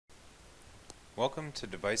Welcome to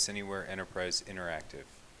DeviceAnywhere Enterprise Interactive,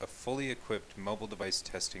 a fully equipped mobile device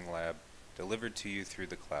testing lab delivered to you through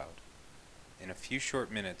the cloud. In a few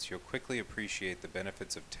short minutes, you'll quickly appreciate the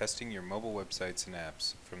benefits of testing your mobile websites and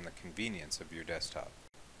apps from the convenience of your desktop.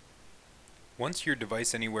 Once your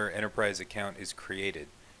DeviceAnywhere Enterprise account is created,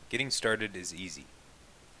 getting started is easy.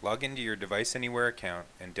 Log into your DeviceAnywhere account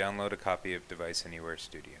and download a copy of DeviceAnywhere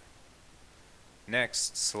Studio.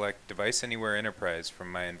 Next, select DeviceAnywhere Enterprise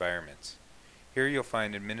from My Environments. Here you'll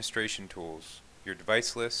find administration tools, your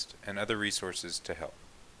device list, and other resources to help.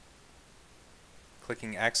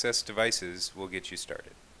 Clicking Access Devices will get you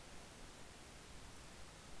started.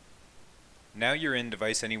 Now you're in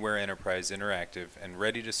DeviceAnywhere Enterprise Interactive and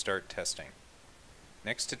ready to start testing.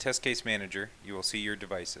 Next to Test Case Manager, you will see your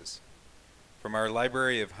devices. From our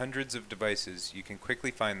library of hundreds of devices, you can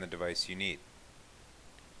quickly find the device you need.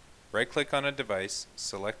 Right-click on a device,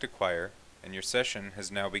 select Acquire, and your session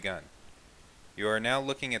has now begun. You are now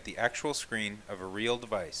looking at the actual screen of a real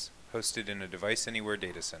device hosted in a DeviceAnywhere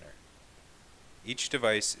data center. Each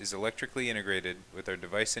device is electrically integrated with our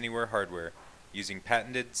DeviceAnywhere hardware using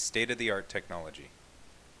patented state-of-the-art technology.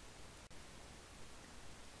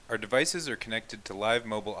 Our devices are connected to live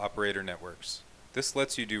mobile operator networks. This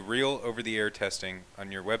lets you do real over-the-air testing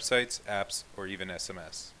on your websites, apps, or even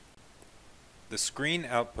SMS. The screen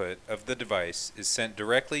output of the device is sent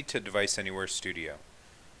directly to DeviceAnywhere Studio.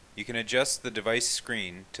 You can adjust the device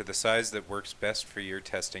screen to the size that works best for your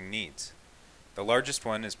testing needs. The largest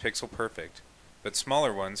one is pixel perfect, but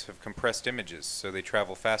smaller ones have compressed images so they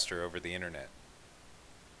travel faster over the internet.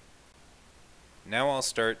 Now I'll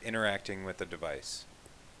start interacting with the device.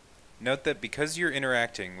 Note that because you're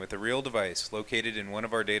interacting with a real device located in one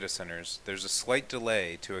of our data centers, there's a slight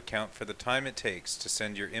delay to account for the time it takes to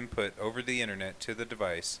send your input over the internet to the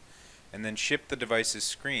device and then ship the device's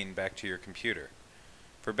screen back to your computer.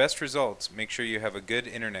 For best results, make sure you have a good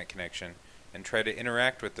internet connection and try to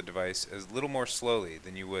interact with the device as little more slowly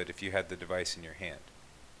than you would if you had the device in your hand.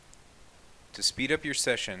 To speed up your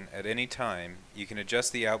session at any time, you can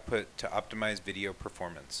adjust the output to optimize video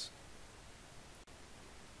performance.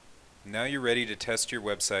 Now you're ready to test your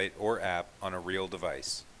website or app on a real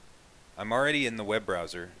device. I'm already in the web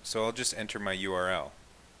browser, so I'll just enter my URL.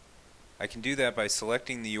 I can do that by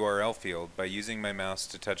selecting the URL field by using my mouse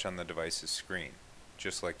to touch on the device's screen,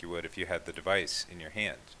 just like you would if you had the device in your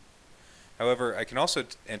hand. However, I can also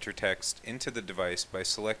enter text into the device by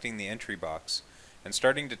selecting the entry box and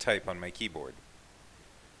starting to type on my keyboard.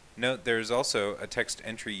 Note there is also a text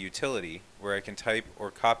entry utility where I can type or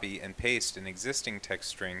copy and paste an existing text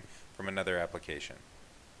string from another application.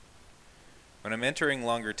 When I'm entering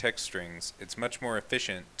longer text strings, it's much more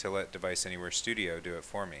efficient to let DeviceAnywhere Studio do it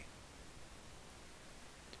for me.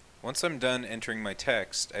 Once I'm done entering my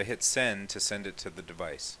text, I hit Send to send it to the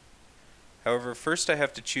device. However, first I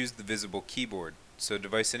have to choose the visible keyboard, so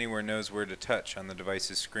DeviceAnywhere knows where to touch on the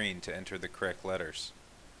device's screen to enter the correct letters.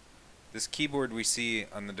 This keyboard we see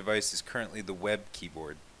on the device is currently the web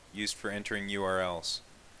keyboard, used for entering URLs.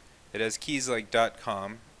 It has keys like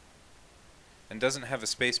 .com and doesn't have a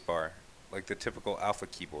space bar, like the typical alpha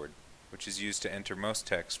keyboard, which is used to enter most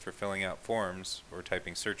text for filling out forms or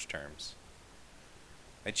typing search terms.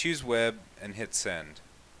 I choose Web and hit Send,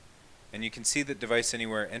 and you can see that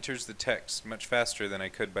DeviceAnywhere enters the text much faster than I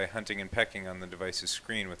could by hunting and pecking on the device's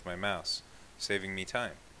screen with my mouse, saving me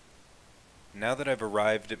time. Now that I've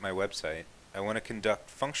arrived at my website, I want to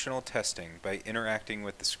conduct functional testing by interacting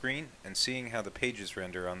with the screen and seeing how the pages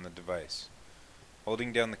render on the device.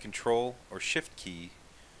 Holding down the Control or Shift key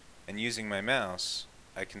and using my mouse,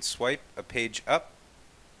 I can swipe a page up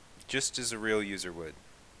just as a real user would.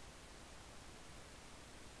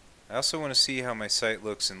 I also want to see how my site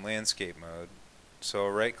looks in landscape mode, so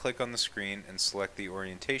I'll right-click on the screen and select the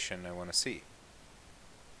orientation I want to see.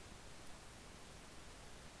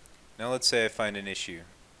 Now let's say I find an issue.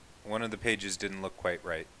 One of the pages didn't look quite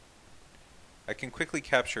right. I can quickly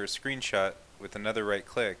capture a screenshot with another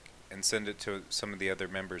right-click and send it to some of the other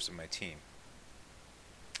members of my team.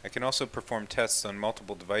 I can also perform tests on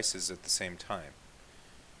multiple devices at the same time.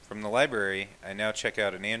 From the library, I now check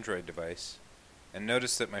out an Android device, and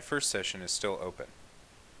notice that my first session is still open.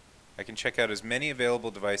 I can check out as many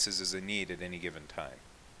available devices as I need at any given time.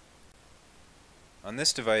 On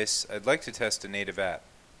this device, I'd like to test a native app.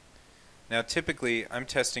 Now typically, I'm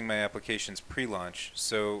testing my applications pre-launch,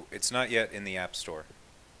 so it's not yet in the App Store.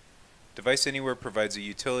 DeviceAnywhere provides a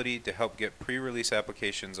utility to help get pre-release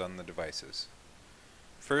applications on the devices.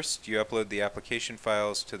 First, you upload the application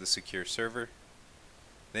files to the secure server.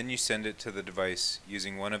 Then you send it to the device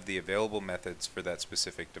using one of the available methods for that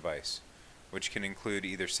specific device, which can include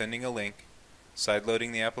either sending a link,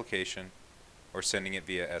 sideloading the application, or sending it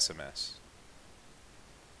via SMS.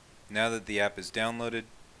 Now that the app is downloaded,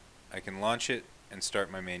 I can launch it and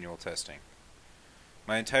start my manual testing.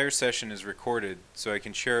 My entire session is recorded so I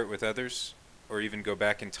can share it with others or even go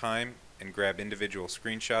back in time and grab individual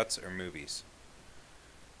screenshots or movies.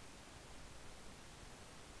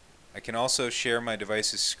 I can also share my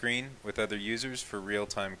device's screen with other users for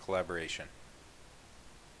real-time collaboration.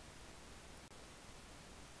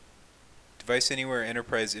 DeviceAnywhere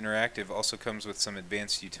Enterprise Interactive also comes with some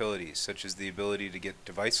advanced utilities, such as the ability to get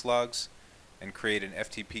device logs and create an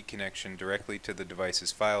FTP connection directly to the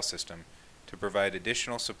device's file system to provide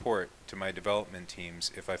additional support to my development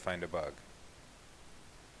teams if I find a bug.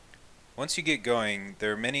 Once you get going,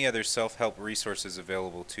 there are many other self-help resources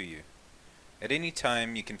available to you. At any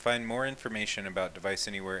time, you can find more information about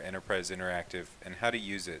DeviceAnywhere Enterprise Interactive and how to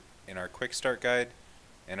use it in our Quick Start Guide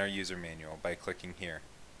and our user manual by clicking here.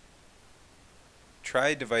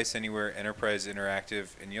 Try DeviceAnywhere Enterprise Interactive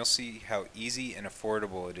and you'll see how easy and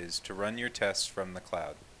affordable it is to run your tests from the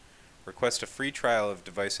cloud. Request a free trial of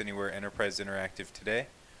DeviceAnywhere Enterprise Interactive today,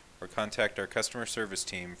 or contact our customer service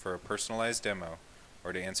team for a personalized demo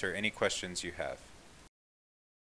or to answer any questions you have.